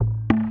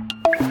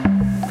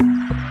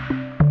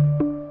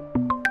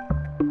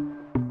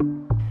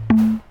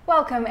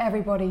Welcome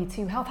everybody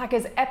to Health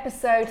Hackers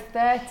episode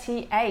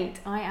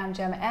 38. I am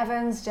Gemma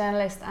Evans,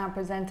 journalist and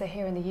presenter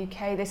here in the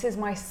UK. This is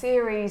my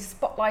series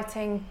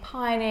spotlighting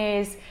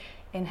pioneers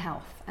in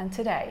health. And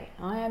today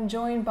I am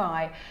joined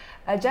by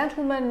a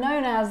gentleman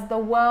known as the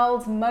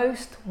world's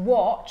most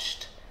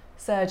watched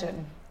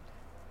surgeon,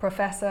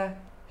 Professor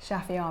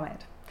Shafi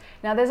Ahmed.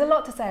 Now there's a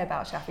lot to say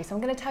about Shafi, so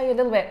I'm going to tell you a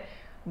little bit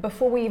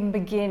before we even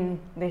begin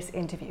this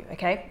interview,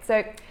 okay?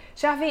 So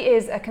Shafi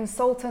is a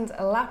consultant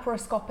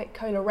laparoscopic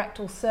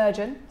colorectal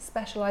surgeon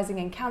specialising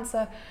in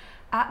cancer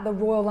at the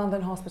Royal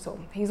London Hospital.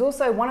 He's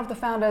also one of the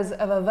founders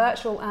of a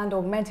virtual and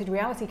augmented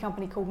reality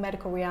company called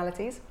Medical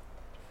Realities.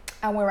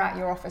 And we're at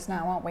your office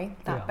now, aren't we?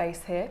 That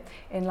base here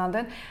in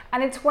London.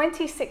 And in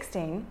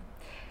 2016,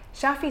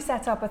 Shafi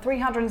set up a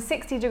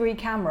 360-degree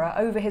camera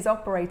over his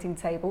operating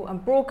table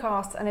and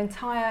broadcast an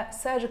entire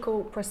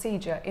surgical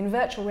procedure in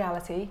virtual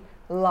reality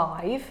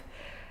live.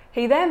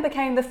 He then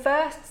became the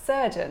first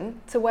surgeon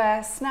to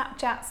wear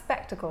Snapchat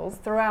spectacles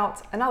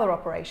throughout another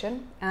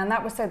operation, and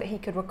that was so that he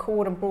could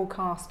record and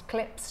broadcast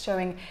clips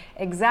showing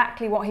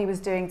exactly what he was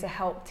doing to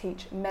help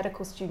teach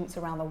medical students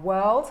around the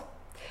world.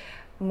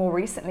 More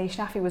recently,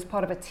 Shafi was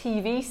part of a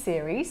TV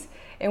series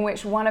in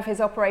which one of his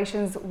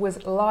operations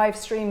was live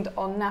streamed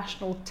on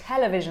national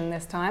television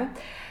this time.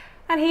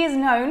 And he is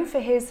known for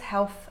his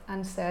health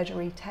and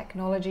surgery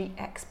technology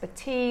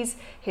expertise.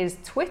 His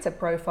Twitter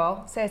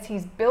profile says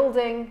he's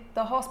building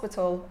the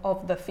hospital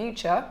of the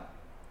future.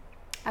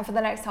 And for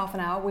the next half an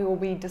hour, we will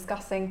be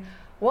discussing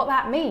what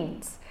that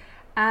means.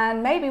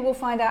 And maybe we'll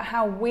find out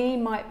how we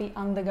might be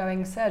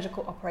undergoing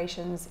surgical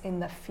operations in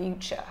the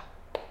future.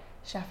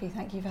 Shafi,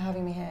 thank you for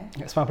having me here.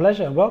 It's my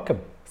pleasure.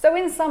 Welcome. So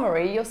in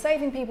summary, you're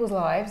saving people's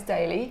lives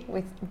daily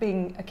with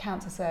being a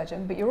cancer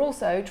surgeon, but you're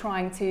also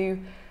trying to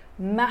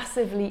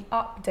massively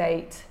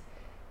update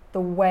the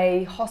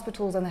way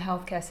hospitals and the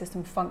healthcare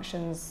system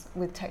functions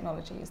with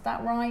technology. Is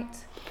that right?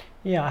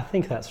 Yeah, I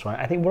think that's right.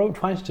 I think what we're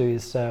trying to do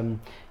is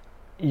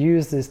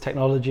use these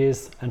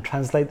technologies and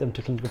translate them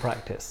to clinical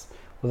practice.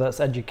 Whether that's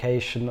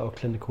education or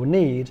clinical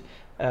need,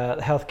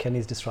 healthcare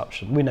needs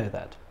disruption. We know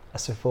that.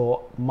 So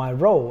for my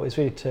role is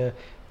really to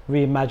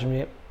reimagine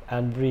it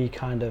and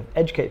kind of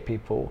educate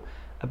people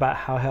about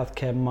how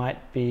healthcare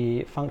might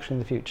be functioning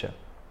in the future.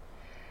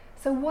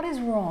 So what is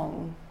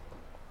wrong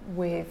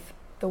with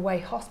the way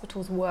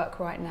hospitals work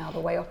right now, the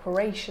way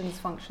operations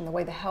function, the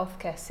way the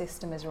healthcare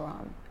system is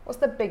run? What's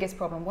the biggest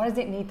problem? Why does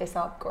it need this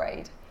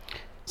upgrade?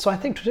 So I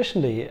think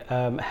traditionally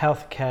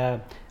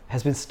healthcare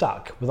has been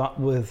stuck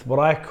with what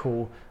I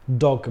call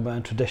dogma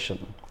and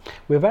tradition.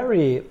 We're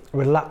very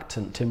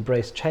reluctant to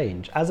embrace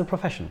change as a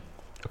profession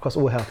across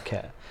all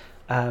healthcare.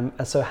 And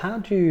so how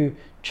do you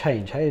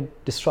change? How do you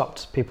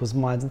disrupt people's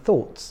minds and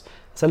thoughts?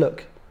 So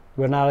look,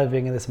 we're now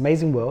living in this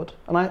amazing world,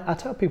 and I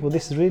tell people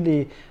this is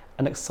really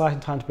an exciting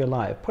time to be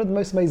alive. Probably the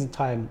most amazing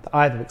time that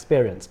I've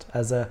experienced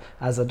as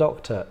a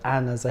doctor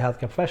and as a healthcare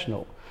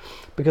professional,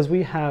 because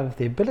we have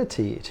the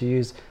ability to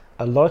use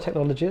a lot of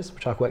technologies,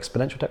 which I call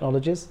exponential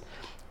technologies,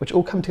 which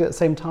all come together at the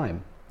same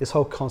time. This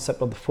whole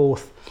concept of the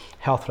fourth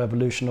health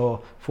revolution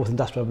or fourth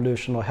industrial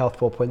revolution or health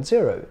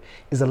 4.0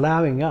 is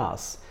allowing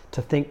us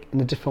to think in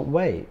a different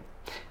way.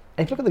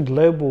 And if you look at the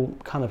global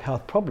kind of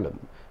health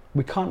problem,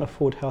 we can't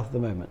afford health at the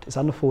moment. It's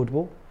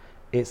unaffordable,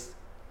 it's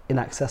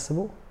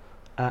inaccessible,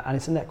 and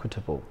it's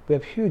inequitable. We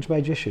have huge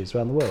major issues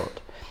around the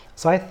world.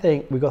 So I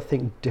think we've got to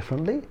think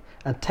differently,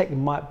 and tech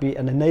might be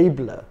an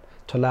enabler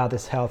to allow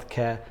this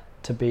healthcare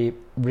to be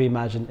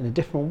reimagined in a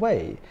different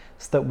way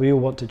so that we all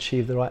want to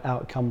achieve the right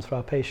outcomes for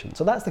our patients.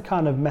 So that's the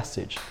kind of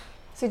message.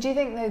 So do you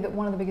think though that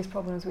one of the biggest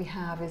problems we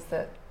have is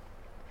that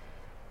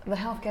the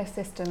healthcare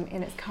system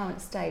in its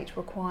current state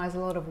requires a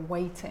lot of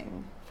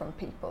waiting from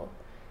people?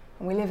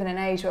 And we live in an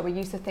age where we're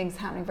used to things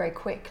happening very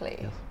quickly.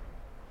 Yes.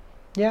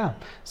 Yeah.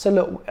 So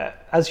look,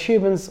 as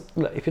humans,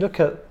 if you look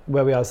at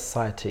where we are as a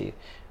society,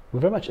 we're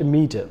very much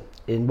immediate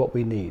in what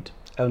we need.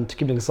 And to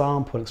give an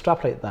example and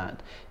extrapolate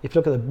that, if you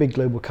look at the big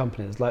global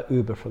companies like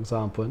Uber, for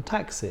example, and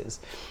taxis,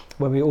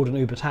 when we order an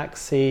Uber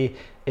taxi,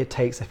 it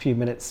takes a few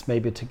minutes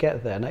maybe to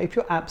get there. Now, if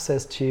your app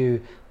says to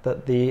you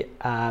that the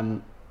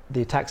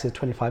taxi is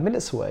 25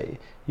 minutes away,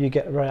 you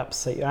get very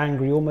upset, you're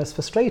angry, almost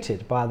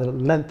frustrated by the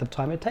length of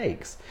time it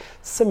takes.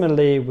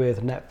 Similarly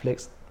with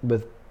Netflix,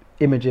 with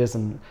images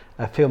and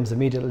films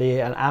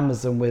immediately, and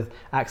Amazon with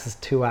access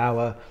to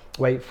 2-hour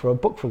wait for a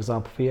book, for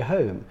example, for your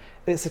home.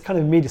 It's a kind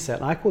of immediacy,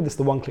 and I call this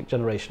the one-click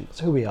generation. It's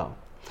who we are.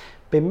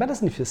 But in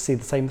medicine, if you see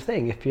the same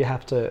thing, if you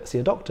have to see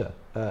a doctor,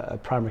 a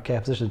primary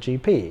care physician, a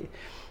GP,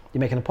 you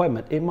make an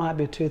appointment, it might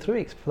be 2 or 3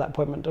 weeks before that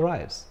appointment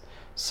arrives.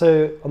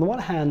 So on the one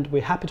hand,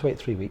 we're happy to wait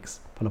 3 weeks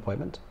for an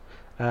appointment,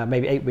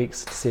 maybe 8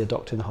 weeks to see a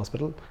doctor in the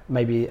hospital,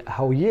 maybe a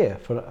whole year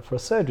for a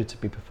surgery to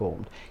be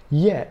performed.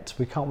 Yet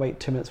we can't wait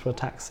 2 minutes for a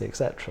taxi,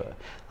 etc.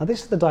 Now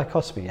this is the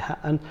dichotomy,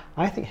 and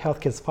I think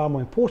healthcare is far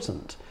more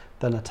important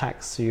than a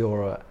taxi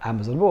or an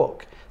Amazon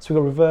walk. So we've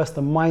got to reverse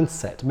the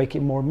mindset, make it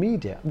more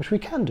immediate, which we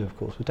can do, of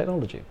course, with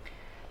technology.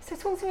 So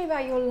talk to me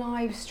about your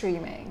live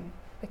streaming,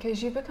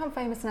 because you've become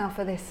famous now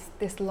for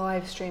this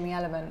live streaming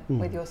element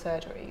with your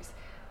surgeries.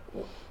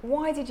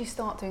 Why did you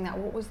start doing that?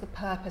 What was the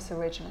purpose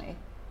originally?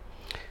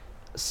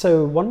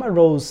 So one of my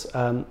roles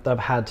that I've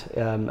had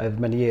over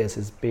many years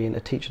has been a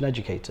teacher and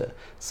educator.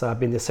 So I've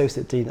been the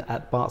Associate Dean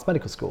at Barts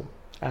Medical School.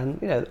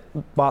 And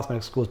Barts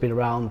Medical School has been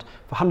around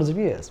for hundreds of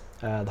years.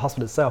 The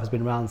hospital itself has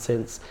been around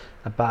since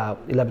about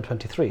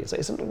 1123. So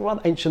it's a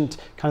rather ancient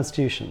kind of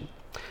institution.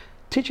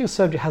 Teaching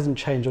surgery hasn't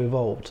changed or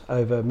evolved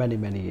over many,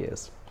 many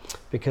years.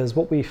 Because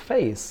what we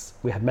face,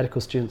 we have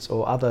medical students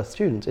or other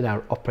students in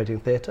our operating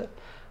theatre,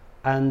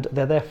 and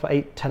they're there for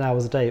 8-10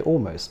 hours a day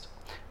almost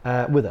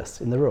with us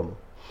in the room.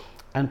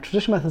 And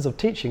traditional methods of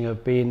teaching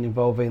have been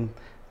involving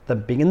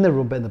them being in the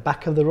room but in the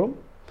back of the room,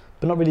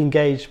 but not really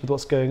engaged with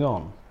what's going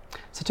on.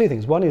 So two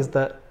things. One is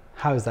that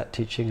how is that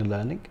teaching and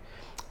learning?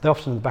 They're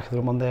often in the back of the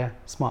room on their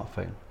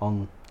smartphone,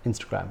 on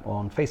Instagram, or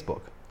on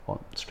Facebook,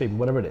 on streaming,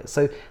 whatever it is.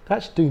 So they're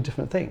actually doing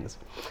different things.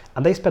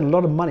 And they spend a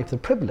lot of money for the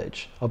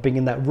privilege of being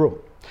in that room.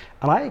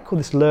 And I call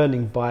this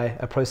learning by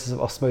a process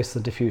of osmosis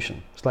and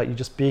diffusion. It's like you're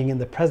just being in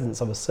the presence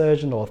of a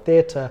surgeon or a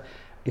theatre,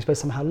 you're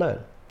supposed to somehow learn.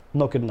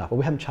 Not good enough, but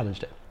we haven't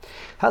challenged it.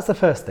 That's the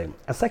first thing.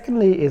 And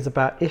secondly is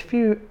about, if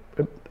you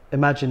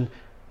imagine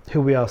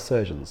who we are,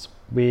 surgeons.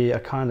 We're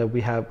trained,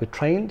 we have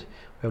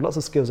lots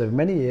of skills over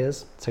many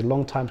years, it's a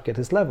long time to get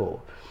to this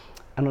level.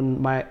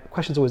 And my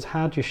question is always,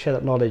 how do you share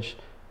that knowledge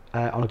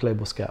on a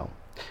global scale?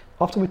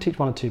 Often we teach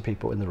 1 or 2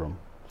 people in the room.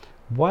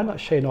 Why not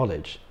share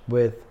knowledge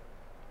with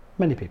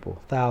many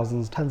people,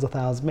 thousands, tens of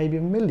thousands, maybe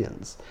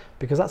millions?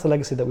 Because that's a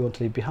legacy that we want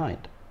to leave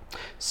behind.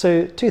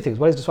 So 2 things.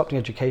 One is disrupting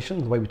education,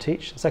 the way we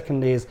teach.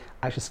 Secondly is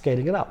actually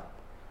scaling it up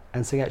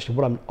and saying, actually,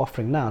 what I'm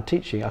offering now,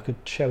 teaching, I could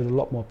share with a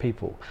lot more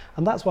people.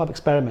 And that's why I've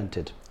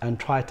experimented and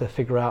tried to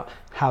figure out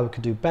how we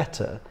could do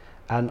better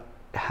and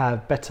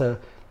have better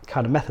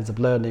kind of methods of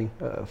learning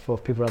for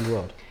people around the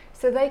world.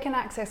 So they can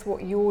access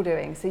what you're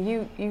doing. So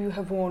you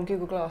have worn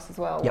Google Glass as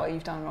well. Yep. While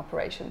you've done an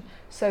operation,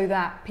 so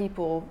that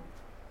people,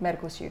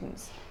 medical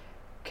students,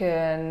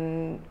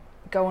 can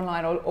go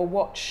online or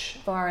watch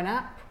via an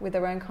app with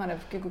their own kind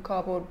of Google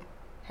Cardboard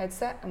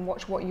headset and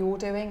watch what you're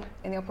doing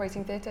in the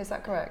operating theatre. Is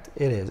that correct?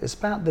 It is. It's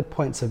about the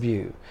points of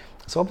view.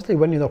 So obviously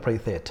when you're in the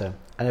operating theatre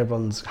and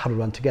everyone's huddled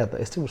around together,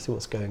 it's still to see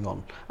what's going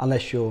on,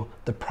 unless you're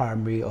the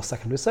primary or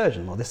secondary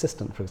surgeon or the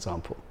assistant, for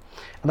example.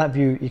 And that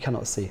view you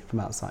cannot see from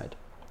outside.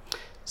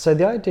 So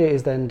the idea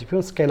is then, if you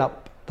want to scale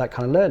up that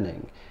kind of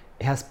learning,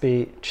 it has to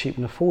be cheap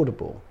and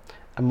affordable.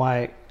 And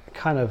my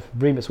kind of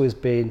remit's always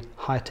been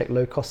high-tech,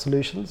 low-cost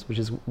solutions, which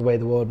is the way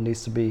the world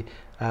needs to be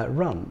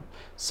run.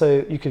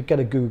 So you could get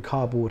a Google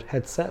Cardboard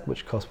headset,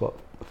 which costs, what,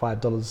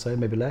 $5 or so,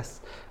 maybe less,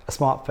 a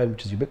smartphone,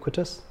 which is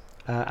ubiquitous,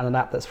 and an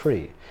app that's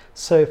free.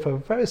 So for a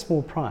very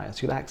small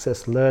price, you can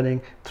access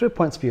learning through a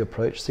points of view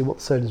approach, see what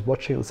the surgeon's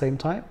watching at the same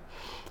time,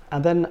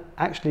 and then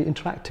actually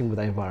interacting with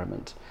the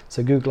environment.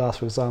 So Google Glass,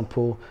 for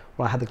example,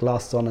 when I had the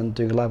glasses on and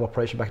doing a live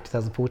operation back in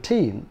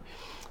 2014,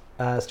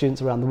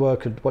 students around the world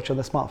could watch it on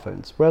their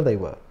smartphones, wherever they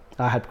were.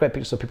 I had great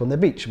pictures of people on their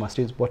beach, my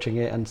students watching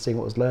it and seeing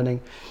what was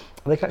learning.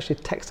 And they could actually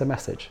text a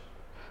message.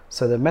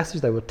 So the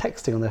message they were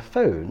texting on their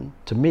phone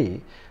to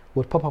me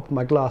would pop up on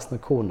my glass in the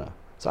corner.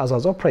 So as I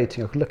was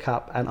operating, I could look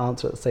up and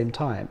answer at the same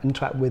time,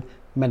 interact with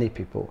many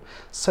people.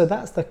 So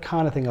that's the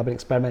kind of thing I've been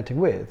experimenting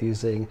with,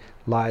 using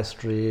live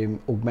stream,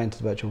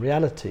 augmented virtual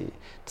reality,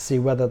 to see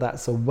whether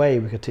that's a way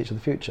we could teach in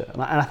the future.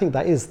 And I think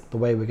that is the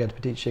way we're going to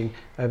be teaching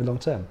over the long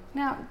term.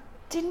 Now,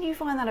 didn't you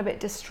find that a bit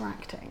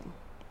distracting?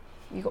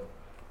 You got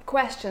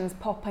questions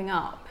popping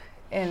up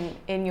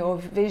in your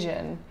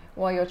vision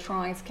while you're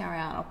trying to carry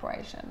out an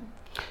operation?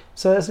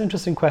 So that's an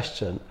interesting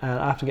question, and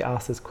I have to get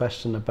asked this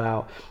question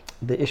about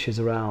the issues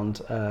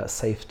around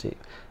safety.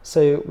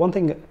 So one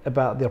thing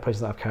about the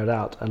operations that I've carried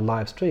out and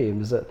live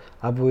streamed is that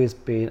I've always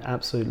been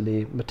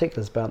absolutely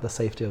meticulous about the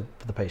safety of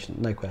the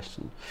patient, no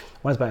question.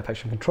 One is about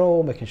infection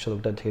control, making sure that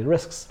we don't take any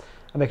risks,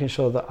 and making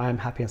sure that I'm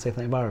happy and safe in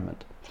the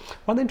environment.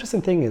 One of the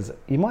interesting thing is,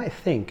 you might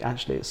think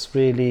actually it's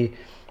really,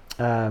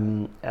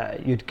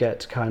 you'd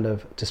get kind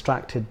of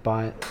distracted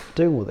by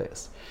doing all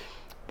this.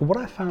 But what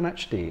I found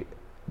actually,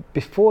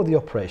 before the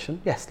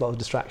operation, yes, a lot of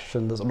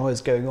distraction, there's a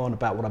noise going on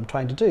about what I'm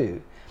trying to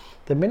do.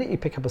 The minute you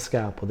pick up a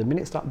scalpel, the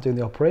minute you start doing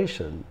the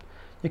operation,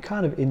 you're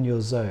kind of in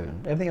your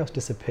zone. Everything else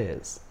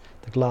disappears.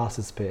 The glass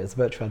disappears, the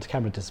virtual reality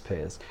camera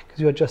disappears, because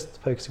you're just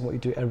focusing on what you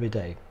do every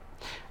day.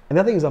 And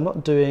the other thing is, I'm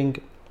not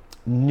doing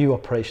new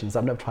operations that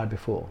I've never tried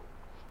before.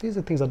 These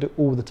are things I do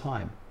all the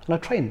time. And I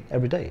train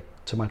every day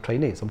to my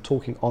trainees. I'm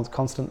talking on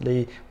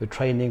constantly, we're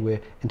training,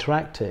 we're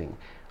interacting.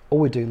 All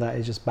we're doing that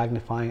is just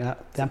magnifying the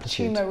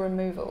amplitude. Tumour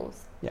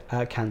removals?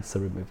 Yeah, cancer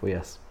removal,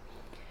 yes.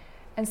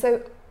 And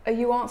so, are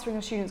you answering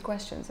your students'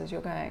 questions as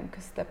you're going,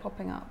 because they're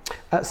popping up?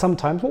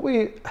 Sometimes.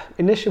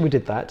 Initially we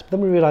did that, but then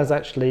we realised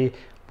actually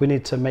we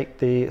need to make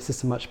the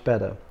system much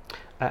better.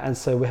 And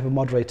so we have a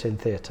moderator in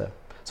theatre.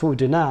 So what we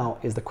do now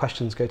is the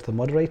questions go to the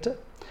moderator.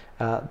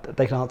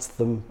 They can answer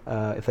them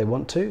if they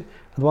want to. And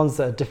the ones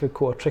that are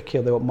difficult or tricky,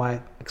 or they want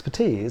my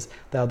expertise,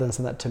 they'll then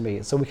send that to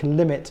me. So we can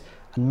limit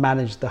and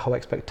manage the whole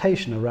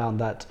expectation around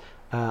that,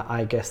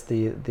 I guess,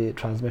 the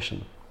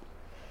transmission.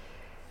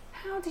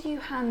 How do you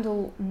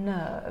handle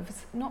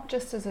nerves, not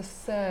just as a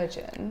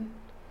surgeon,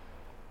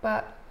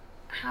 but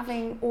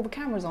having all the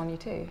cameras on you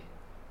too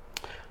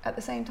at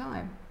the same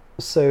time?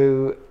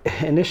 So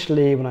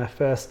initially, when I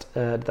first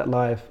did that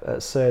live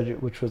surgery,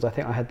 which was, I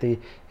think I had the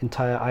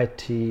entire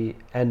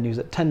ITN News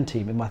at 10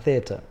 team in my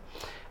theatre.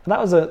 And that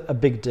was a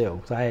big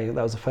deal. That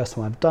was the first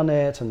time I've done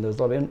it, and there was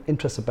a lot of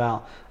interest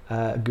about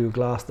Google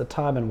Glass at the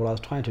time and what I was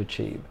trying to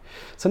achieve.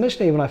 So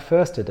initially, when I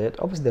first did it,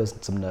 obviously there was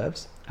some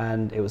nerves,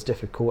 and it was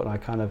difficult, and I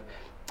kind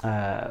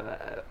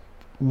of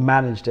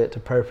managed it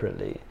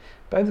appropriately.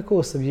 But over the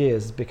course of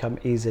years, it's become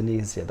easier and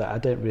easier, that I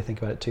don't really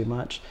think about it too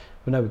much.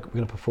 We know we're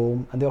going to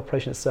perform, and the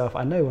operation itself,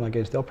 I know when I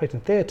go to the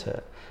operating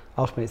theatre,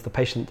 ultimately it's the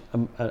patient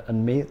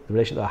and me, the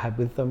relationship that I have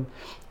with them,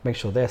 make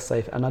sure they're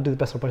safe, and I do the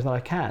best operation that I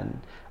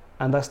can.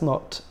 And that's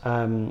not,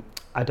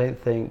 I don't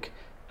think,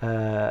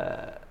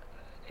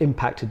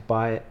 impacted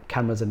by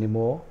cameras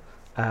anymore.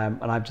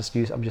 And I'm just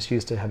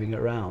used to having it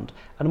around.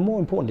 And more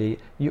importantly,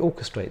 you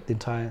orchestrate the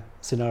entire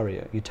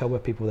scenario. You tell where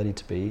people they need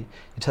to be.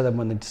 You tell them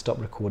when they need to stop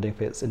recording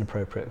if it's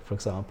inappropriate, for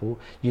example.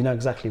 You know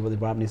exactly what the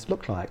environment needs to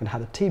look like and how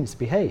the teams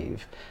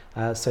behave,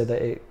 so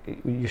that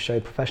you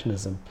show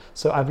professionalism.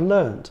 So I've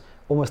learned,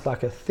 almost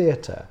like a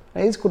theatre.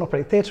 It is called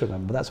operating theatre,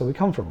 remember, but that's where we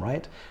come from,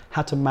 right?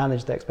 How to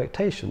manage the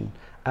expectation.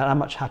 And I'm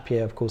much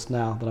happier, of course,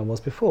 now than I was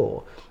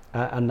before.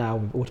 And now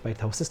we've automated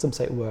the whole system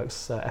so it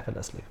works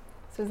effortlessly.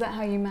 So is that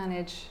how you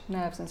manage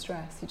nerves and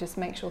stress? You just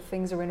make sure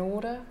things are in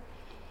order?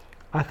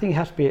 I think you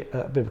have to be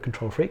a bit of a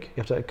control freak.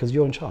 You have to, because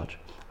you're in charge.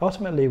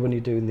 Ultimately, when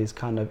you're doing these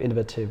kind of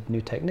innovative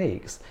new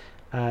techniques,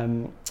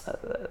 the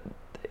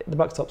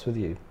buck stops with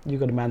you.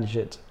 You've got to manage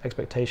it,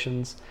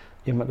 expectations.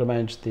 You've got to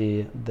manage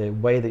the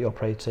way that you're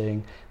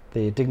operating,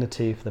 the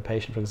dignity for the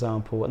patient, for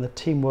example, and the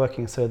team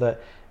working so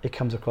that it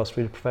comes across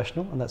really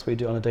professional, and that's what you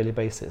do on a daily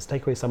basis.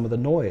 Take away some of the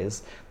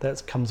noise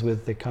that comes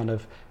with the kind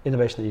of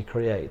innovation that you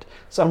create.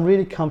 So I'm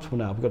really comfortable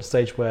now. We've got a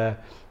stage where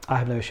I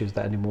have no issues with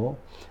that anymore.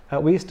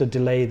 We used to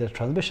delay the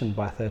transmission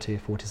by 30 or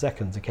 40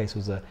 seconds in case it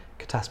was a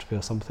catastrophe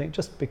or something,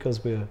 just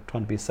because we were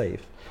trying to be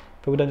safe.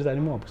 But we don't do that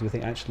anymore because we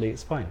think actually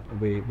it's fine.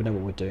 We know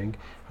what we're doing.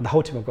 And the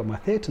whole team I've got in my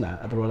theatre now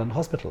at the Royal London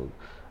Hospital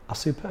are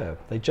superb.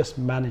 They just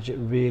manage it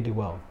really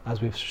well, as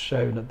we've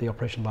shown at the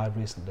Operation Live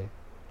recently.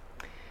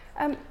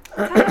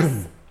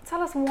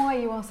 Tell us why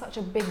you are such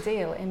a big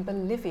deal in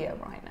Bolivia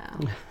right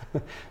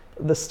now.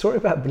 The story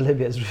about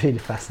Bolivia is really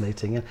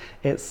fascinating.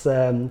 It's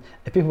if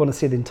people want to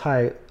see the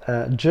entire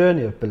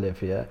journey of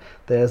Bolivia,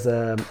 there's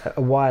a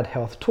Wired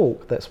Health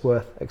talk that's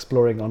worth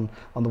exploring on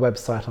the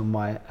website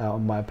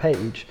on my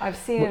page. I've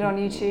seen it on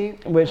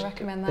YouTube. I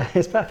recommend that.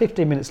 It's about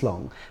 15 minutes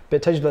long, but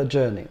it tells you about the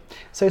journey.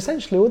 So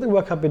essentially, all the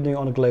work I've been doing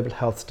on a global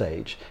health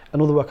stage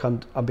and all the work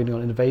I've been doing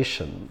on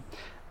innovation,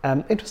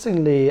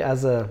 interestingly,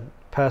 as a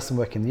person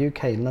working in the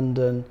UK, in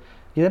London,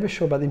 you're never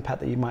sure about the impact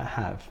that you might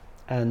have.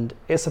 And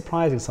it's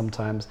surprising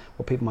sometimes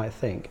what people might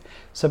think.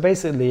 So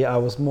basically, I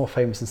was more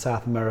famous in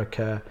South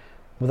America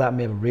without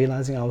me ever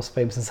realizing I was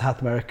famous in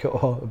South America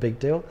or a big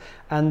deal.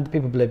 And the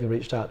people in Bolivia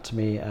reached out to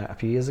me a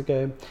few years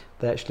ago.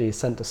 They actually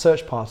sent a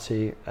search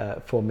party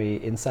for me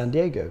in San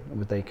Diego.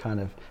 They kind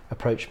of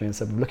approached me and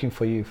said, we're looking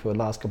for you for the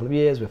last couple of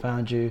years, we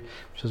found you,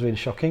 which was really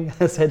shocking.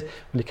 They said,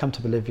 will you come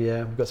to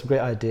Bolivia? We've got some great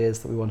ideas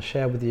that we want to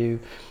share with you.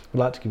 We'd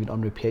like to give you an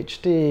honorary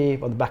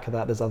PhD. On the back of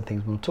that, there's other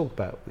things we want to talk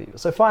about with you.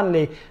 So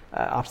finally,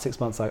 after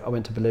 6 months, I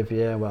went to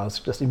Bolivia, where I was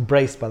just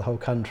embraced by the whole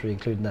country,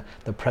 including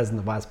the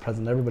president, the vice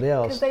president, everybody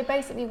else. Because they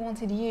basically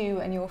wanted you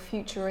and your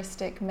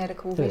futuristic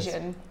medical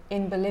vision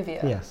in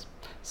Bolivia. Yes.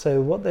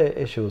 So what their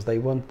issue is,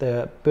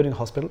 they're building a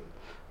hospital.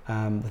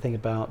 They're thinking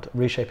about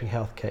reshaping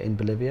healthcare in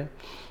Bolivia.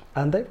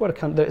 And they've got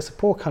it's a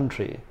poor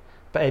country,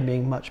 but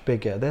aiming much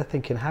bigger. They're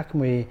thinking, how can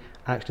we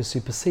actually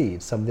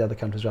supersede some of the other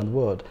countries around the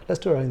world? Let's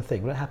do our own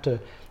thing. We don't have to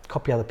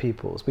copy other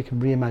people's. We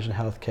can reimagine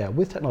healthcare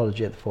with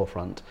technology at the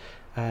forefront.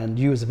 And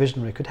you as a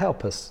visionary could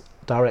help us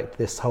direct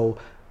this whole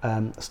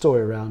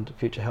story around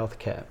future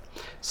healthcare.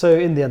 So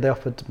in the end, they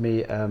offered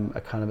me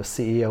a kind of a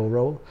CEO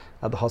role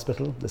at the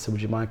hospital. They said,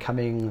 would you mind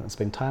coming and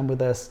spend time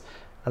with us?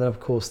 And then,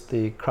 of course,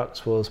 the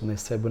crux was when they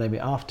said, we'll name it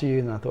after you.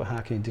 And I thought, how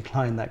can you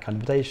decline that kind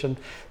of invitation?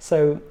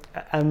 So,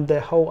 and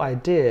their whole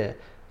idea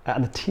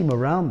and the team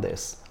around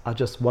this are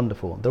just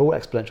wonderful. They're all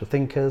exponential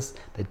thinkers.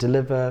 They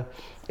deliver.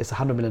 It's a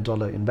 $100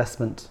 million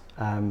investment.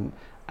 And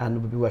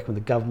we'll be working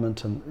with the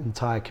government and the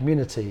entire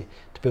community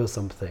to build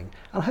something.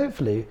 And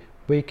hopefully,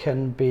 we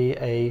can be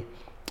a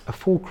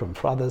fulcrum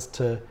for others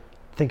to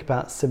think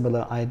about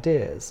similar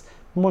ideas.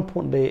 More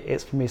importantly,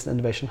 it's for me, it's an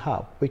innovation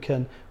hub. We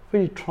can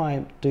really try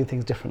and do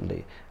things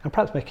differently and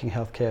perhaps making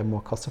healthcare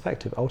more cost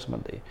effective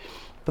ultimately.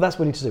 But that's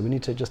what we need to do. We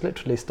need to just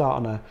literally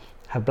start on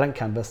have blank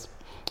canvas,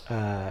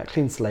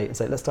 clean slate, and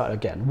say, let's start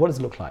again. What does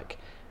it look like?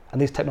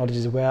 And these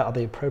technologies, where are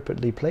they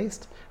appropriately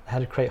placed? How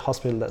to create a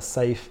hospital that's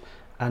safe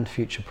and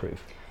future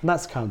proof. And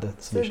that's kind of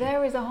the solution. So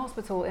there is a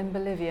hospital in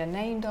Bolivia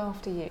named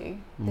after you.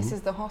 Mm-hmm. This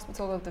is the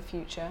hospital of the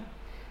future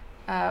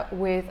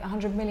with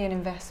 100 million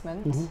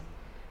investment. Mm-hmm.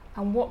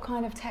 And what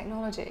kind of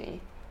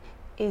technology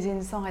is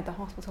inside the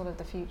hospital of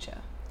the future?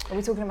 Are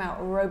we talking about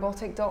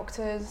robotic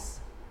doctors?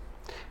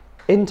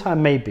 In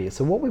time, maybe.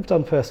 So what we've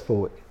done first of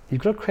all,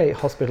 you've got to create a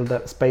hospital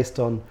that's based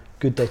on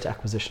good data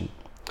acquisition.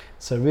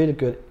 So really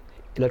good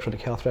electronic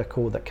health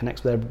record that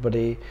connects with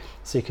everybody,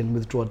 so you can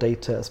withdraw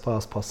data as far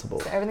as possible.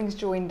 So everything's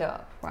joined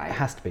up, right? It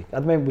has to be.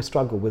 At the moment we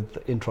struggle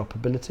with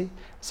interoperability,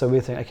 so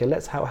we think,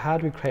 okay, how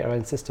do we create our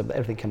own system that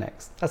everything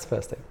connects? That's the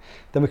first thing.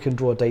 Then we can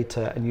draw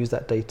data and use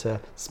that data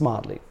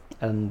smartly,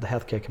 and the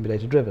healthcare can be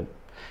data driven.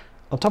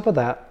 On top of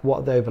that,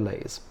 what are the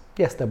overlays?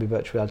 Yes, there'll be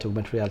virtual reality,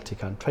 augmented reality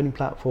kind of training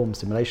platforms,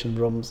 simulation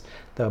rooms,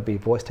 there'll be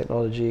voice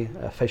technology,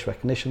 facial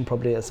recognition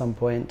probably at some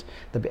point,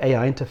 there'll be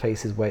AI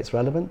interfaces where it's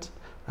relevant,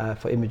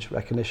 for image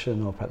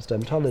recognition or perhaps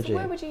dermatology. So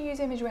where would you use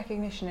image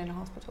recognition in a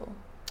hospital?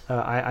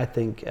 I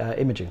think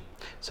imaging.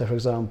 So for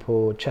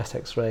example, chest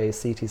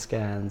x-rays, CT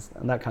scans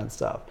and that kind of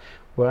stuff.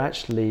 We're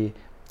actually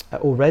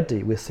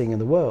already we're seeing in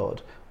the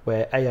world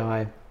where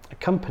AI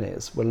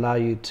companies will allow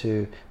you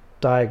to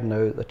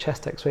diagnose a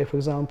chest x-ray, for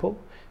example,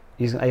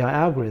 using an AI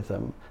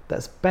algorithm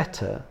that's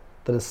better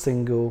than a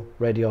single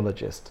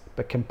radiologist,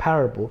 but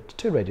comparable to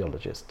 2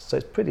 radiologists. So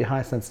it's pretty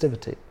high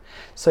sensitivity.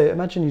 So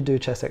imagine you do a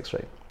chest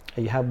x-ray.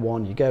 You have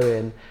one, you go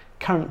in,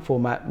 current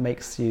format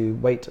makes you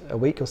wait a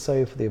week or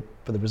so for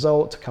the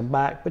result to come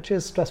back, which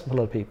is stressful for a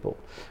lot of people.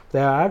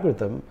 With our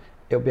algorithm,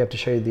 it will be able to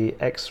show you the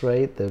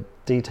x-ray, the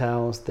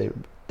details, the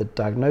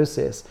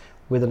diagnosis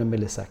within a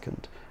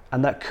millisecond.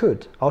 And that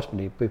could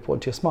ultimately be put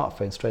into your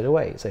smartphone straight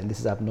away, saying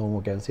this is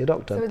abnormal, go and see a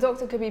doctor. So a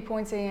doctor could be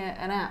pointing at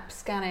an app,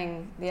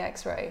 scanning the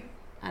x-ray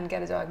and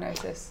get a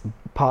diagnosis?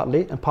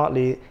 Partly, and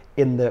partly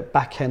in the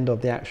back end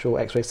of the actual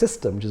x-ray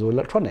system, which is all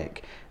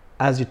electronic.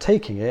 As you're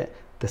taking it,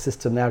 the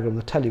system, the algorithm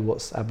will tell you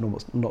what's abnormal,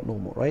 what's not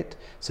normal, right?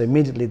 So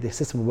immediately the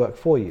system will work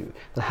for you.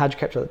 Then how do you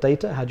capture that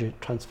data? How do you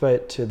transfer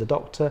it to the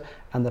doctor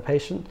and the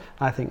patient?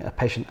 I think a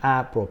patient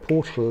app or a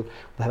portal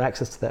will have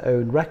access to their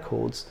own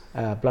records,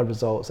 blood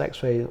results,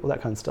 x-ray, all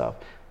that kind of stuff.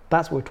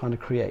 That's what we're trying to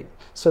create.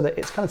 So that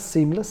it's kind of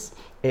seamless,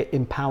 it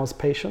empowers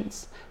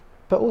patients,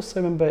 but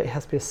also remember it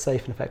has to be a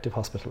safe and effective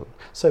hospital.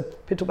 So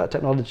people talk about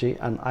technology,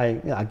 and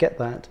I get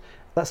that.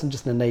 That's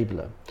just an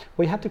enabler.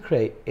 What you have to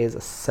create is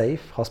a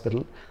safe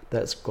hospital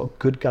that's got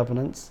good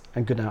governance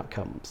and good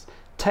outcomes.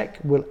 Tech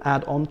will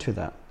add on to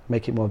that,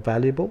 make it more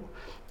valuable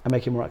and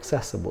make it more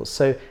accessible.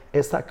 So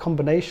it's that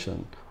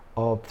combination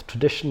of the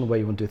traditional way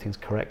you want to do things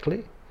correctly,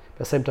 but at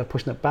the same time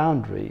pushing that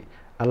boundary,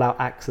 allow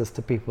access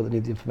to people that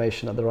need the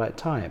information at the right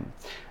time.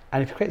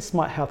 And if you create a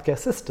smart healthcare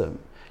system,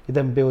 you're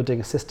then building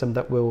a system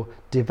that will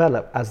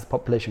develop as the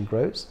population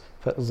grows.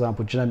 For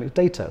example, genomic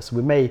data. So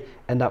we may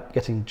end up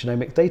getting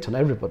genomic data on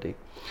everybody.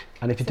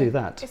 And if you do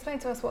that... Explain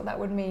to us what that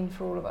would mean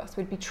for all of us.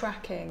 We'd be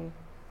tracking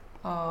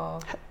our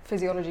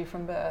physiology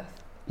from birth.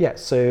 Yeah,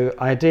 so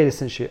ideally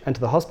since you enter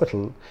the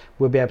hospital,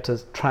 we'll be able to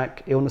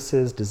track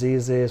illnesses,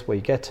 diseases, what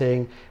you're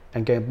getting,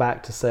 and going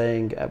back to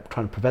saying,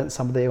 trying to prevent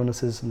some of the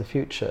illnesses in the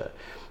future.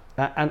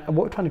 And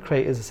what we're trying to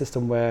create is a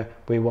system where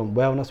we want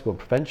wellness, we want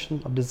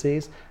prevention of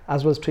disease,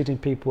 as well as treating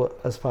people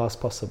as far as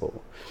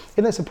possible.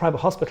 Even though it's a private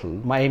hospital,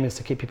 my aim is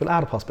to keep people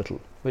out of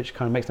hospital, which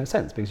kind of makes no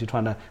sense because you're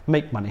trying to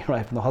make money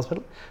right from the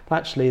hospital. But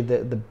actually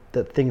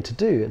the thing to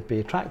do and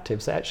be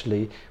attractive, so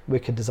actually we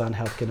could design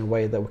healthcare in a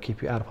way that will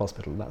keep you out of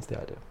hospital. That's the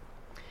idea.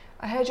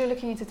 I heard you're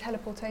looking into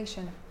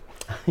teleportation.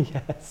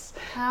 Yes.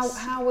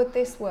 How would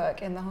this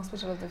work in the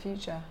hospital of the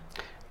future?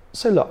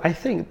 So look, I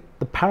think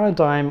the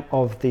paradigm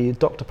of the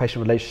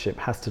doctor-patient relationship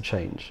has to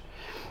change.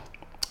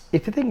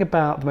 If you think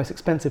about the most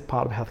expensive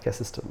part of a healthcare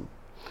system,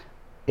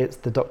 it's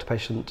the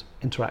doctor-patient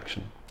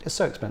interaction. It's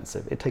so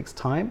expensive. It takes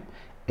time.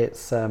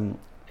 It's you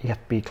have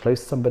to be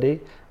close to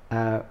somebody,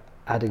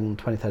 adding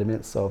 20, 30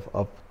 minutes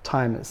of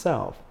time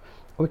itself.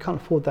 We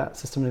can't afford that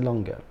system any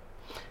longer.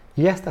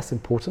 Yes, that's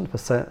important for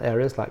certain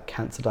areas like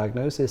cancer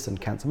diagnosis and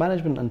cancer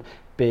management and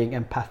being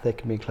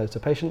empathic and being close to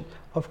a patient.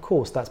 Of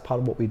course, that's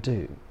part of what we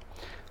do.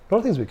 A lot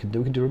of things we can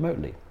do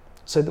remotely.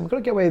 So we've got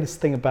to get away with this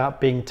thing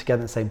about being together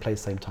in the same place,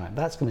 same time.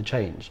 That's going to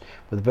change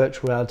with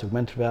virtual reality,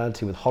 augmented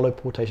reality, with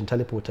holoportation,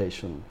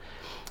 teleportation.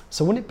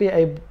 So wouldn't it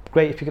be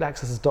great if you could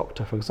access a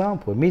doctor, for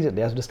example,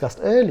 immediately, as we discussed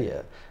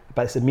earlier,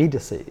 about this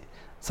immediacy.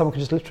 Someone could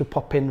just literally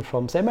pop in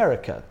from, say,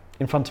 America,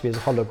 in front of you as a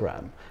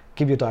hologram,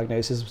 give you a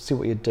diagnosis, see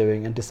what you're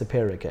doing, and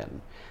disappear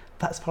again.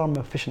 That's far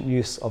more efficient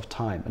use of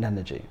time and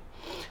energy.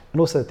 And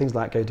also things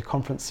like going to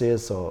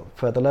conferences or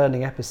further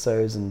learning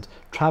episodes and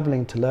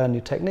traveling to learn new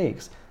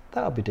techniques,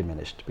 that'll be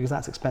diminished because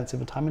that's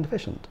expensive and time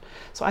inefficient.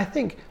 So I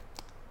think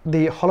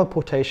the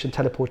holoportation,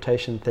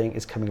 teleportation thing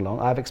is coming along.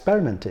 I've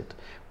experimented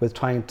with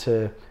trying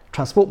to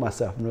transport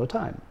myself in real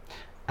time.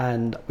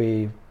 And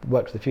we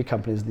worked with a few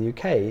companies in the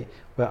UK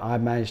where I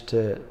managed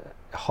to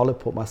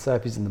holoport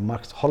myself using the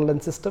Microsoft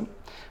HoloLens system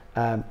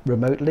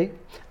remotely.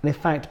 And in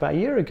fact, about a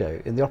year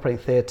ago in the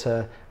operating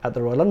theatre at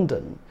the Royal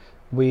London,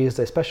 we used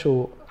a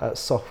special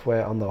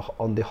software on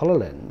the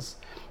HoloLens,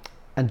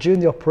 and during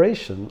the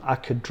operation I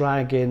could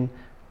drag in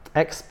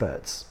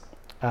experts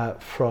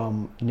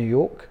from New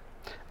York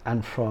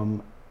and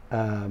from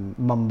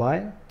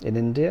Mumbai in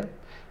India,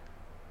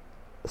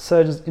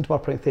 surgeons into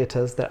operating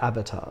theatres, their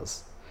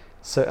avatars.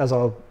 So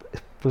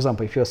for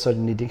example, if you're a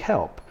surgeon needing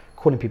help,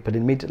 calling people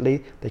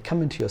immediately. They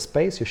come into your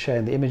space, you're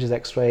sharing the images,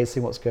 x-rays,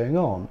 seeing what's going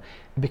on.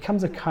 It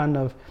becomes a kind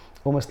of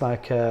almost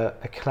like a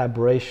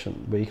collaboration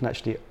where you can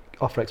actually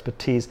offer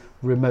expertise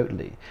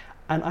remotely.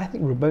 And I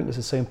think remoteness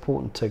is so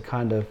important to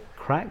kind of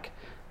crack,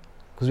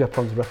 because we have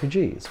problems with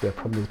refugees, we have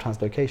problems with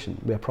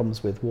translocation, we have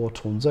problems with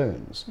war-torn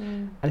zones.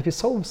 And if you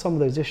solve some of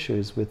those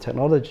issues with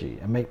technology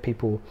and make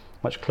people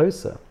much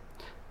closer,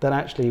 then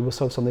actually we'll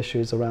solve some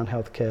issues around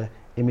healthcare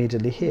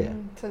immediately here.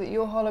 So that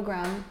your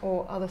hologram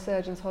or other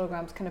surgeons'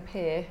 holograms can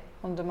appear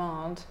on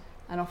demand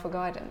and offer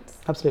guidance.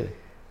 Absolutely.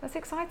 That's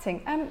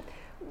exciting.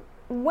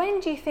 When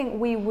do you think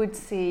we would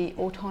see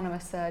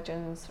autonomous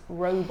surgeons,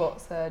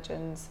 robot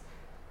surgeons,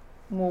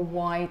 more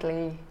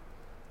widely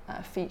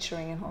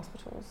featuring in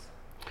hospitals?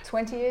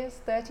 20 years,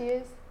 30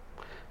 years?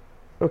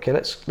 Okay,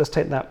 let's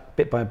take that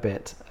bit by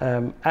bit.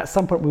 At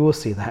some point we will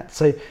see that.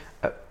 So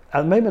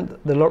at the moment,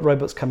 there are a lot of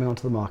robots coming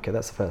onto the market.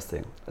 That's the first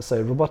thing.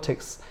 So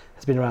robotics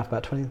has been around for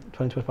about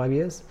 25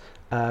 years.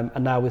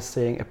 And now we're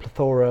seeing a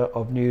plethora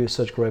of new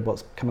surgical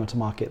robots coming onto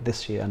market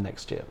this year and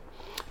next year.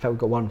 In fact, we've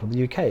got one from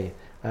the UK,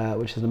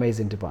 which is an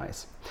amazing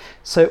device.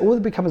 So all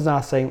the big companies are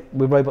now saying,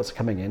 well, robots are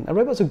coming in. And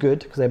robots are good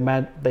because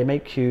they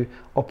make you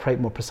operate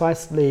more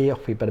precisely,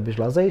 offer you better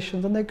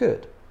visualizations, and they're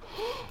good.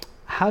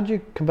 How do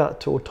you convert that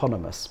to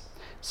autonomous?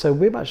 So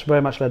we're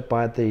very much led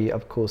by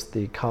of course,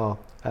 the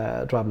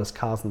driverless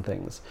cars and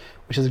things,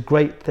 which is a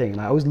great thing.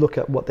 And I always look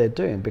at what they're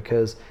doing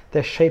because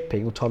they're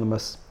shaping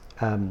autonomous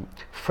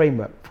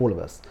framework for all of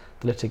us,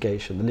 the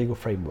litigation, the legal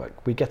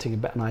framework. We're getting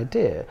an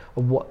idea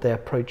of what they're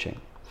approaching.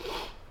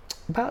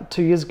 About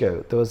 2 years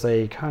ago, there was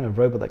a kind of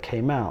robot that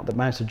came out that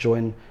managed to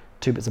join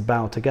two bits of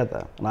bowel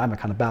together. And I'm a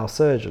kind of bowel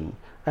surgeon.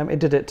 It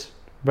did it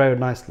very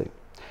nicely.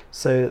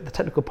 So the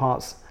technical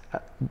parts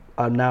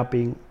are now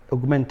being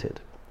augmented.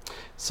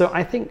 So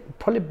I think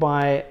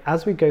probably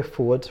as we go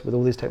forward with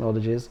all these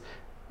technologies,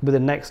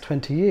 within the next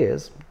 20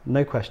 years,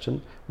 no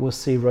question, we'll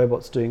see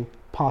robots doing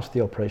part of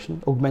the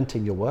operation,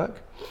 augmenting your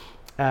work,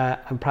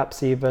 and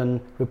perhaps even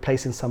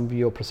replacing some of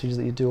your procedures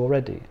that you do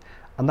already.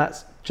 And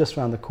that's just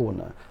around the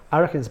corner. I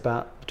reckon it's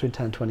about between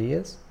 10 and 20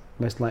 years,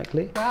 most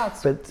likely. Wow,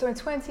 so in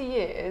 20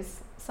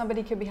 years,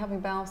 somebody could be having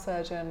bowel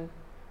surgeon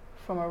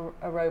from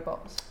a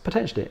robot?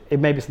 Potentially. It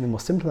may be something more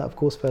simple than that, of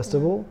course, first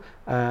of all,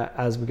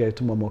 as we go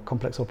to more and more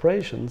complex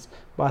operations.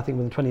 But I think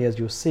within 20 years,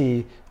 you'll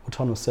see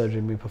autonomous surgery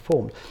being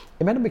performed.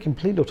 It may not be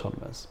completely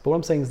autonomous, but what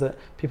I'm saying is that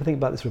people think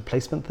about this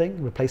replacement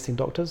thing, replacing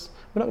doctors.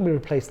 We're not going to be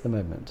replaced at the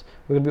moment.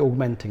 We're going to be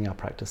augmenting our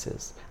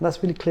practices. And that's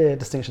a really clear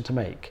distinction to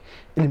make.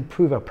 It'll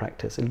improve our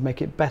practice. It'll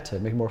make it better,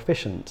 make it more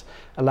efficient,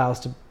 allow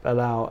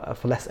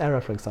for less error,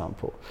 for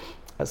example.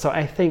 So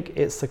I think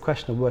it's a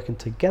question of working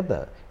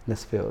together in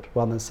this field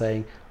rather than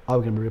saying, are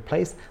we going to be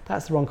replaced?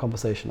 That's the wrong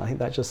conversation. I think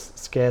that just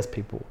scares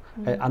people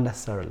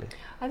unnecessarily.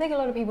 I think a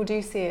lot of people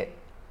do see it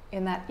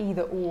in that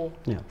either-or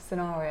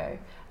scenario.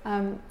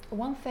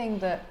 One thing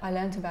that I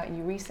learned about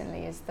you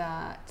recently is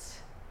that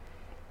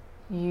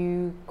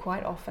you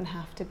quite often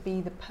have to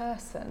be the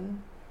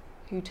person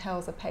who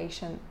tells a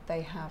patient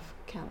they have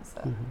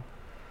cancer.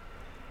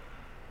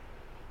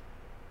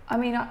 I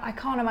mean, I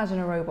can't imagine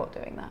a robot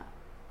doing that.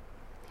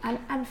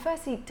 And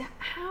firstly,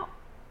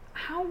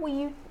 how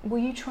were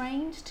you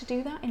trained to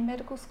do that in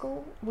medical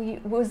school?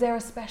 Was there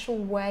a special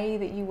way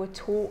that you were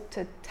taught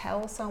to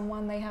tell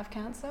someone they have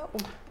cancer, or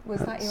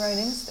was that your own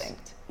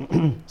instinct?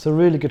 It's a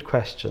really good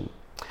question.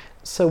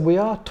 So we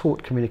are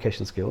taught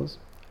communication skills,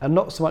 and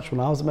not so much when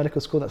I was at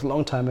medical school, that's a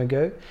long time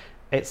ago.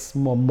 It's a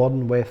more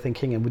modern way of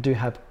thinking, and we do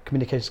have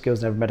communication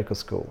skills in every medical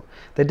school.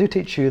 They do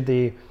teach you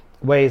the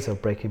ways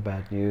of breaking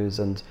bad news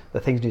and the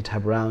things you need to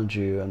have around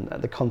you and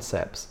the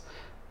concepts.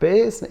 But it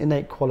is an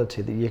innate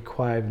quality that you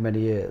acquire over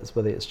many years,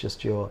 whether it's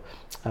just your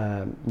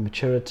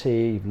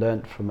maturity, you've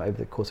learned from over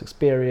the course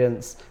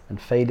experience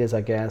and failures,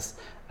 I guess.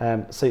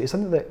 So it's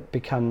something that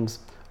becomes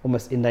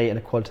almost innate and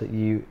a quality that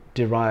you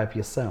derive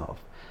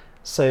yourself.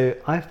 So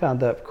I found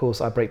that, of course,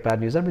 I break bad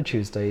news every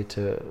Tuesday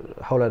to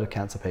a whole load of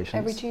cancer patients.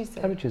 Every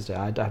Tuesday? Every Tuesday.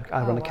 I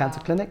run a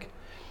cancer clinic,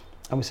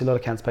 and we see a lot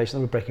of cancer patients,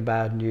 and we're breaking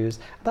bad news.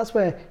 That's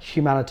where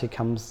humanity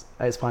comes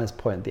at its finest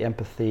point, the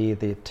empathy,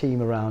 the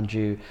team around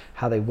you,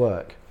 how they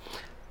work.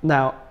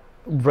 Now,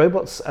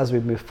 robots, as we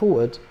move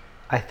forward,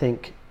 I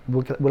think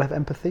will have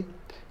empathy.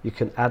 You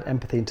can add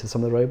empathy into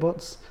some of the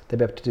robots. They'll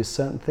be able to do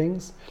certain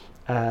things.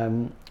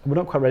 We're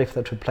not quite ready for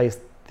that to replace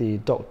the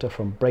doctor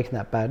from breaking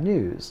that bad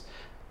news,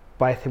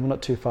 but I think we're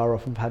not too far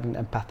off from having an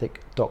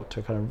empathic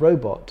doctor kind of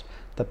robot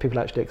that people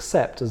actually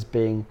accept as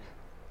being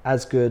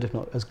as good, if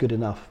not as good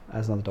enough,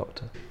 as another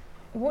doctor.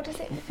 What does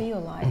it feel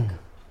like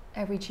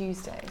every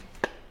Tuesday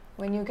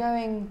when you're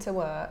going to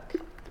work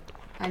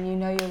and you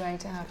know you're going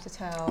to have to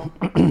tell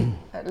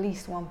at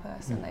least one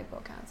person they've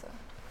got cancer?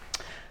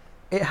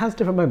 It has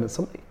different moments.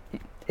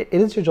 It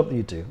is your job that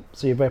you do,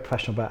 so you're very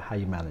professional about how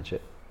you manage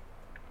it.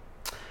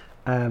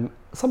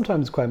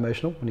 Sometimes it's quite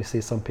emotional when you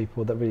see some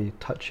people that really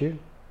touch you.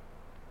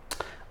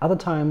 Other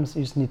times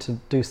you just need to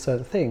do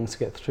certain things to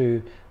get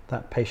through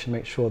that patient,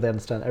 make sure they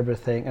understand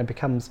everything, and it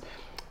becomes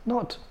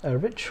not a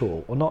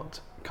ritual or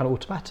not kind of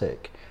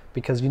automatic,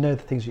 because you know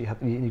the things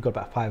you've got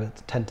about 5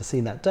 to 10 to see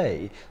in that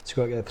day, so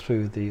you've got to go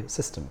through the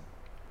system.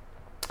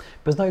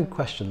 But there's no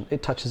question,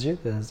 it touches you.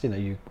 There's,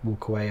 you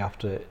walk away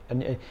after it,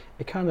 and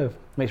it kind of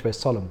makes you very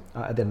solemn.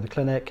 At the end of the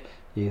clinic,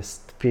 you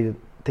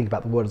think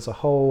about the world as a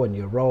whole and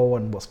your role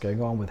and what's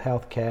going on with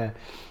healthcare.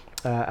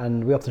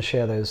 And we often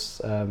share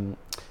those kind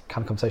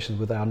of conversations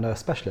with our nurse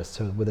specialists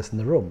who are with us in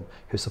the room,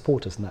 who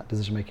support us in that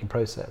decision-making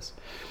process.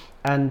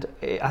 And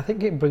I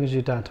think it brings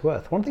you down to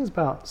earth. One of the things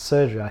about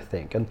surgery, I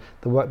think, and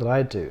the work that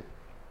I do,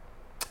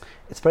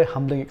 it's a very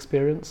humbling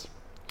experience.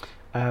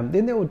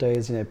 In the old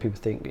days, people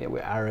think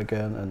we're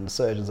arrogant and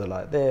surgeons are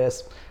like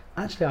this.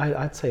 Actually,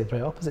 I'd say the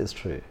very opposite is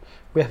true.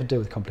 We have to deal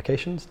with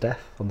complications,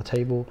 death on the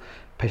table,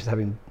 patients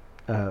having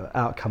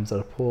outcomes that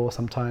are poor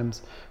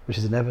sometimes, which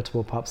is an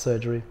inevitable part of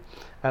surgery,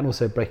 and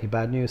also breaking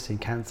bad news, seeing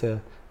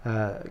cancer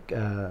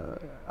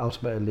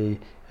ultimately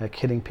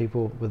killing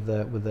people with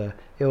the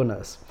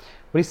illness.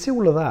 When you see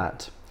all of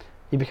that,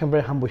 you become a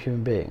very humble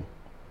human being.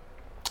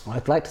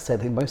 I'd like to say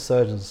that most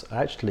surgeons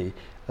are actually,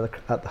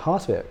 at the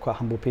heart of it, quite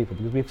humble people,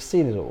 because we've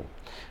seen it all.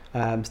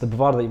 So the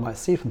bravado that you might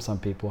see from some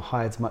people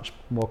hides a much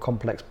more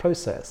complex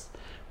process,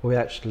 where we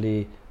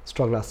actually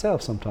struggle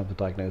ourselves sometimes with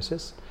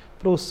diagnosis,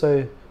 but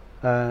also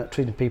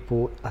treating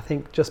people, I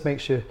think, just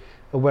makes you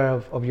aware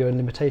of your own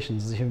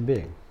limitations as a human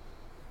being.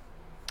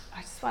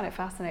 I just find it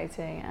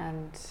fascinating,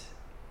 and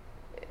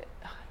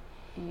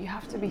you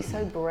have to be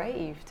so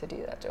brave to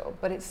do that job,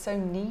 but it's so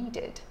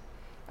needed.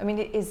 I mean,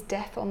 is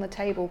death on the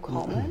table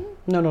common?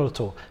 No, not at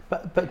all.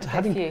 But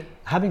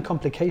having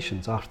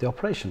complications after the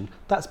operation,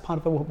 that's part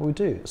of what we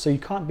do. So you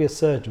can't be a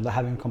surgeon without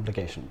having a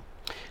complication.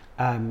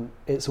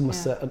 It's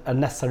almost a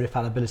necessary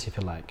fallibility, if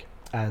you like,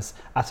 as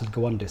Atul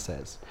Gawande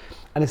says.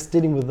 And it's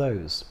dealing with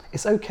those.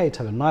 It's okay to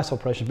have a nice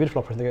operation,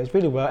 beautiful operation that goes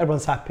really well,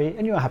 everyone's happy,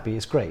 and you're happy,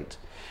 it's great.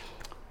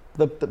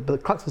 But the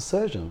crux of the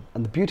surgeon,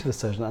 and the beauty of the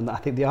surgeon, and I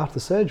think the art of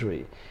the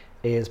surgery,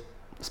 is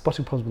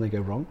spotting problems when they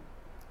go wrong.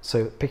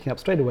 So picking up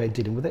straight away and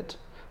dealing with it,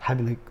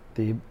 having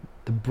the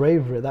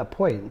bravery at that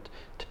point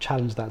to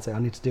challenge that and say, I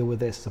need to deal with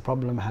this, it's a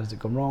problem, how does it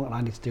go wrong, and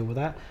I need to deal with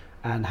that,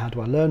 and how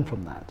do I learn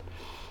from that?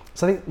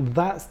 So I think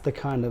that's the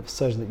kind of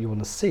surgeon that you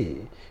want to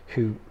see,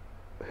 who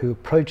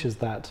approaches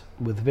that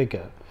with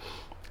vigour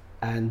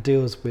and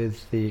deals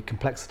with the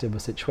complexity of a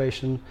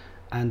situation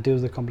and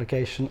deals with the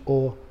complication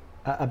or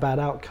a bad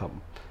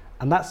outcome.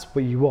 And that's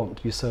what you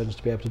want your surgeons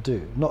to be able to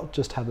do, not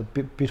just have a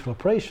beautiful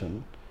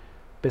operation,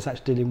 but it's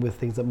actually dealing with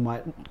things that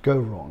might go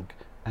wrong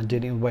and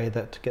doing it in a way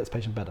that gets the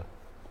patient better.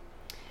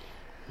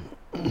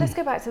 Let's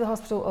go back to the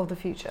hospital of the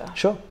future.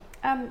 Sure.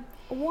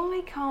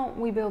 Why can't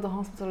we build a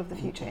hospital of the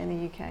future in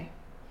the UK?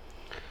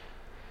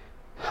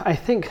 I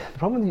think the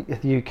problem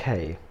with the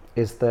UK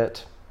is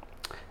that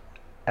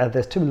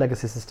there's too many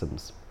legacy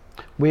systems.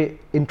 We're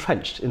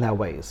entrenched in our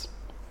ways.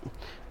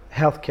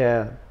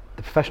 Healthcare,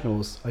 the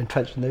professionals are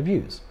entrenched in their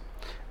views.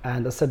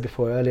 And as I said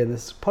before earlier in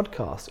this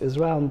podcast, is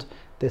around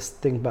this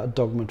thing about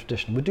dogma and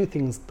tradition. We do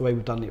things the way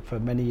we've done it for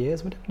many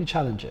years, we don't really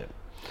challenge it.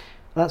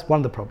 And that's one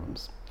of the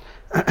problems.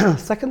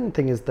 Second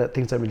thing is that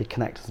things don't really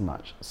connect as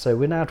much. So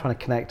we're now trying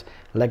to connect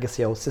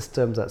legacy old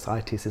systems, that's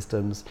IT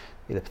systems,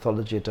 either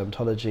pathology or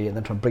dermatology, and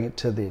then try and bring it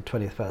to the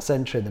 21st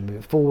century and then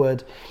move it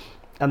forward.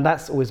 And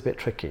that's always a bit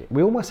tricky.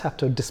 We almost have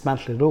to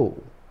dismantle it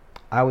all,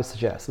 I would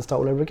suggest, and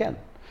start all over again.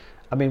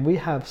 I mean, we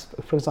have,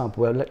 for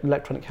example, we have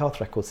electronic health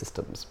record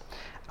systems,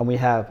 and we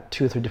have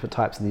 2 or 3 different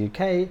types in the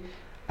UK,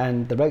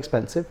 and they're very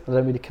expensive, and they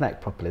don't really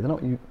connect properly. They're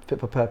not fit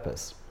for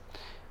purpose.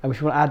 And if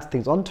you want to add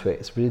things onto it,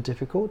 it's really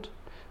difficult.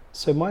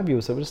 So my view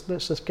is that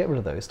let's just get rid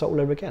of those, start all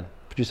over again,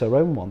 produce our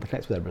own one that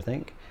connects with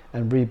everything,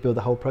 and rebuild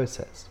the whole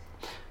process.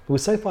 But we're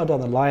so far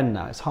down the line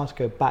now, it's hard to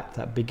go back to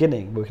that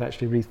beginning where we can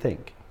actually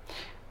rethink.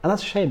 And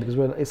that's a shame, because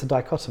it's a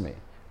dichotomy.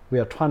 We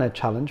are trying to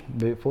challenge,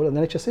 move it forward, and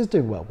the NHS is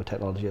doing well with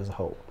technology as a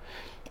whole.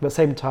 But at the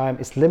same time,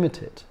 it's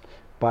limited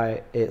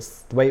by the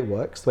way it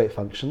works, the way it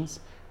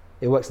functions.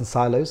 It works in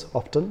silos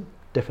often.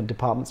 Different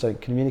departments don't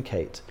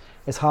communicate.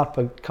 It's hard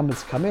for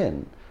companies to come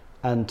in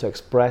and to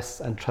express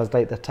and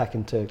translate their tech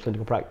into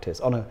clinical practice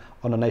on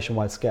a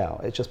nationwide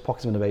scale. It's just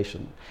pockets of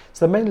innovation.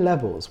 So there are many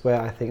levels where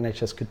I think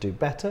NHS could do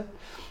better,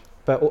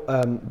 but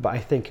I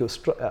think it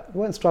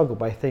won't struggle,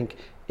 but I think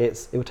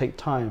it will take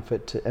time for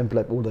it to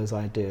envelope all those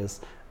ideas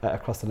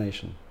across the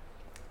nation.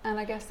 And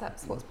I guess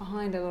that's what's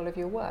behind a lot of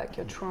your work.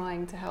 You're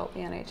trying to help the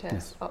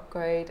NHS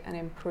upgrade and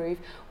improve.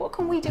 What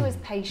can we do as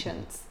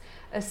patients,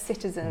 as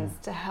citizens,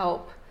 to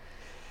help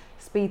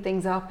speed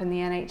things up in the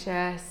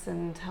NHS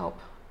and help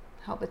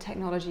the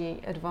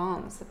technology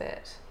advance a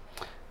bit?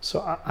 So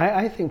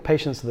I think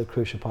patients are the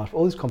crucial part of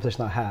all these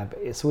conversations I have.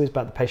 It's always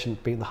about the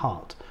patient being the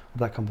heart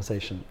of that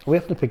conversation. We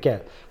often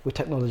forget with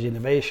technology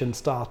innovation,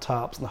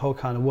 startups, and the whole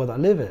kind of world that I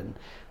live in,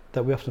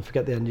 that we often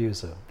forget the end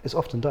user. It's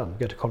often done. We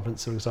go to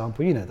conferences, for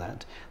example, you know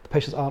that. The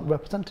patients aren't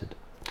represented.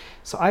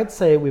 So I'd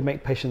say we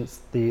make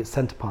patients the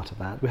centre part of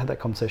that. We have that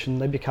conversation,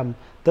 they become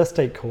the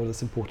stakeholder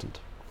that's important.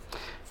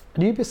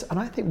 And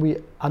I think we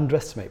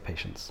underestimate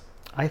patients.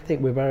 I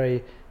think we're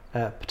very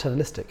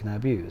paternalistic in our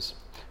views.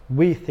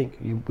 We think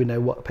we know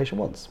what a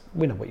patient wants.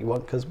 We know what you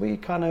want because we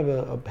kind of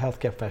are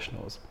healthcare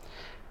professionals.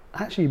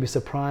 Actually, you'd be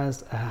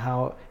surprised at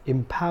how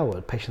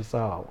empowered patients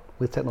are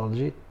with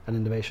technology and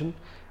innovation,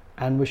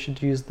 and we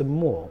should use them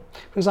more.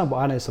 For example,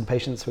 I know some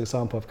patients, for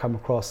example, I've come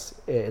across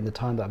in the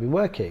time that I've been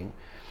working,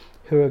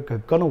 who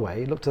have gone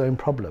away, looked at their own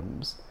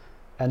problems,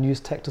 and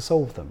used tech to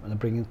solve them, and are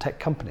bringing tech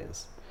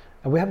companies.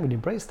 And we haven't really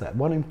embraced that. We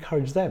want to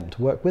encourage them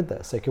to work with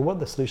us. So, okay, what are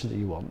the solutions that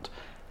you want?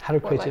 How to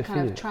create it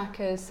for you?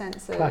 Trackers,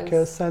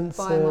 sensors,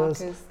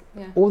 biomarkers,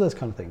 all those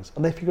kind of things.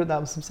 And they figure it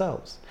out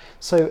themselves.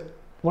 So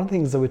one of the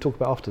things that we talk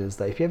about often is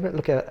that if you ever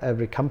look at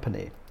every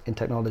company in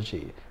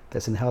technology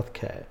that's in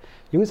healthcare,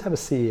 you always have a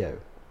CEO,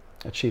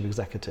 a chief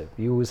executive.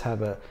 You always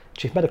have a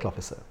chief medical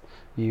officer.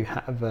 You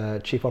have a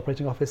chief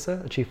operating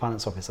officer, a chief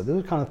finance officer. Those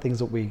are the kind of things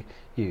that we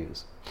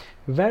use.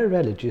 Very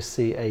rarely do you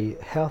see a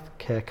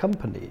healthcare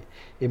company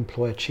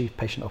employ a chief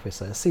patient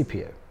officer, a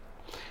CPO.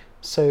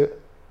 So,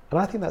 and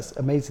I think that's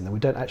amazing that we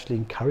don't actually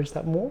encourage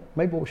that more.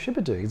 Maybe what we should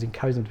be doing is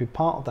encourage them to be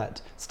part of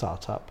that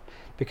startup,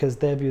 because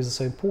their views are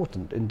so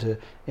important into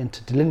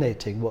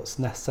delineating what's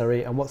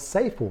necessary and what's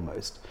safe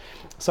almost.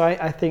 So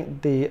I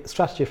think the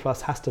strategy for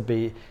us has to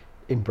be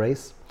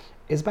embrace.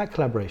 It's about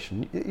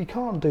collaboration. You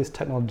can't do this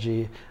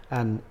technology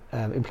and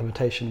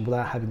implementation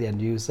without having the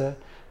end user.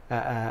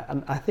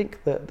 And I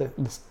think that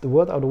the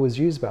word I would always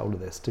use about all of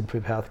this to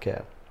improve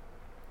healthcare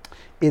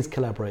is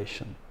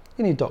collaboration.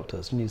 You need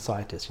doctors, you need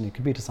scientists, you need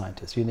computer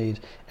scientists, you need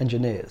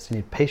engineers, you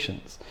need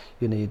patients,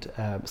 you need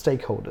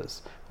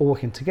stakeholders, all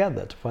working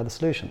together to provide the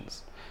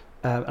solutions.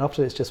 And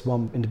often it's just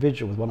one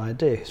individual with one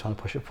idea who's trying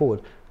to push it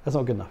forward. That's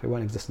not good enough. It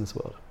won't exist in this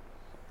world.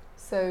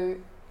 So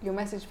your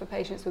message for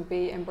patients would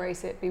be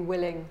embrace it, be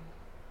willing.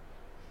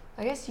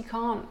 I guess you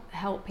can't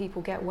help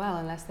people get well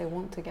unless they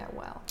want to get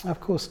well.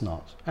 Of course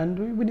not.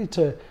 And we need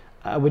to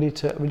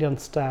really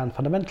understand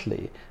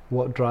fundamentally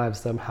what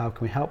drives them, how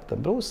can we help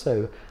them. But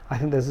also, I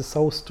think there's this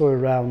whole story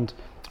around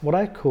what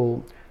I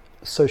call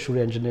social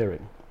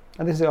re-engineering.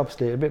 And this is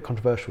obviously a bit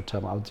controversial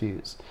term I would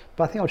use,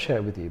 but I think I'll share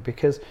it with you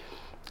because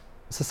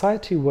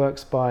society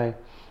works by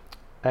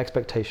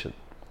expectation.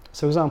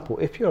 So for example,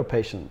 if you're a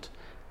patient,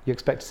 you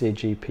expect to see a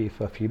GP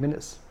for a few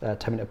minutes, a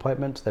 10-minute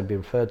appointment, then be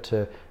referred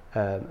to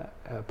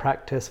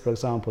practice, for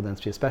example, then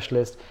to a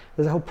specialist.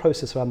 There's a whole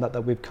process around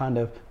that we've kind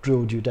of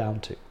drilled you down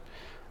to.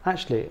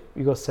 Actually,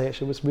 you've got to say,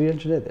 actually, let's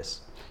re-engineer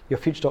this. Your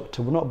future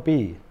doctor will not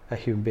be a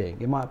human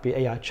being. It might be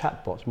AI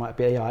chatbot, it might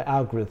be AI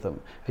algorithm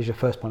as your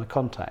first point of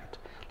contact.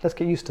 Let's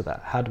get used to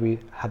that. How do we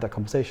have that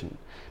conversation?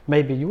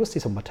 Maybe you will see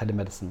some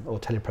telemedicine or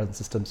telepresence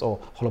systems or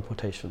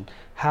holoportation.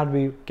 How do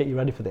we get you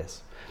ready for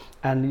this?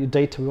 And your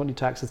data, we want you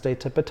to access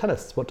data, but tell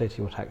us what data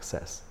you want to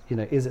access.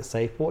 Is it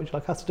safe? What would you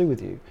like us to do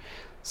with you?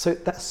 So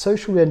that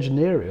social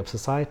re-engineering of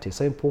society is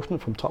so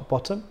important, from top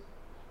bottom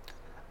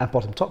and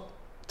bottom top,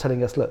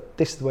 telling us, look,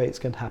 this is the way it's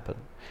going to happen.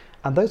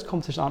 And those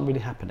conversations aren't really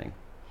happening.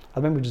 I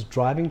remember just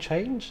driving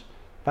change,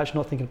 but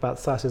actually not thinking about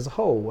society as a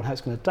whole and how it's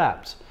going to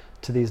adapt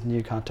to these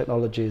new kind of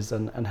technologies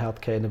and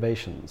healthcare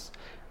innovations.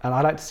 And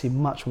I'd like to see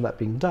much of that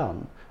being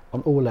done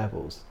on all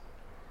levels.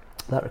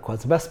 That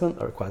requires investment,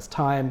 that requires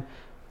time,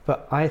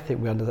 but I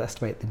think we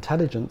underestimate the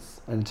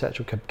intelligence and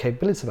intellectual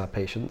capabilities of our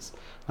patients.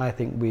 I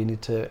think we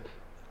need to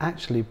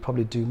actually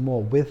probably do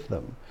more with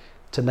them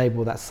to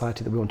enable that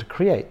society that we want to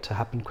create to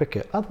happen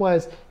quicker.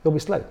 Otherwise, it'll be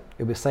slow.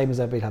 It'll be the same as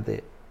everybody had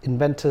the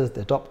inventors,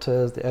 the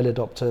adopters, the early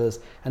adopters,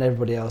 and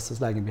everybody else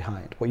is lagging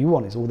behind. What you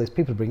want is all these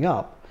people to bring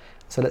up,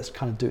 so let's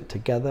kind of do it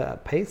together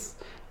at pace,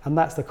 and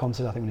that's the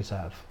concept I think we need to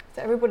have.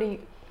 So everybody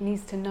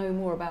needs to know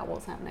more about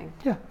what's happening.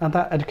 Yeah, and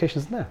that education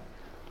isn't there.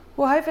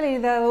 Well, hopefully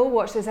they'll all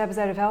watch this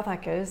episode of Health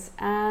Hackers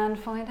and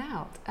find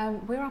out.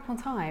 We're up on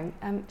time.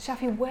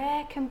 Shafi,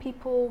 where can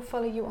people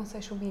follow you on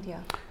social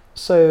media?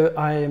 So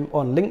I'm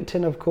on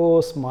LinkedIn, of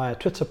course. My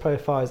Twitter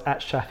profile is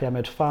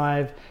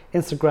 @ShafiAhmed5,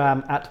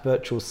 Instagram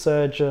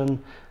 @virtualsurgeon,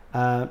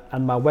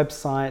 and my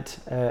website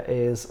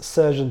is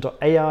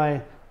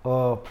surgeon.ai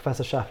or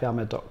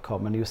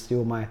professorshafiahmed.com, and you'll see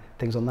all my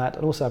things on that.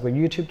 And also I have a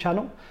YouTube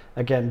channel,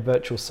 again,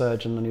 Virtual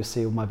Surgeon, and you'll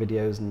see all my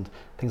videos and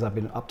things I've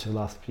been up to the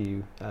last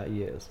few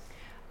years.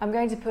 I'm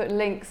going to put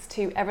links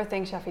to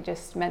everything Shafi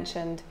just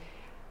mentioned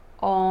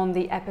on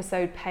the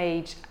episode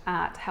page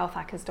at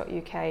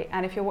healthhackers.uk.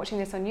 And if you're watching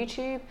this on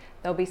YouTube,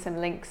 there'll be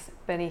some links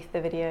beneath the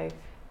video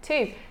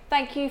too.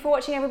 Thank you for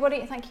watching,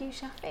 everybody. Thank you,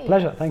 Shafi.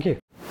 Pleasure, thank you.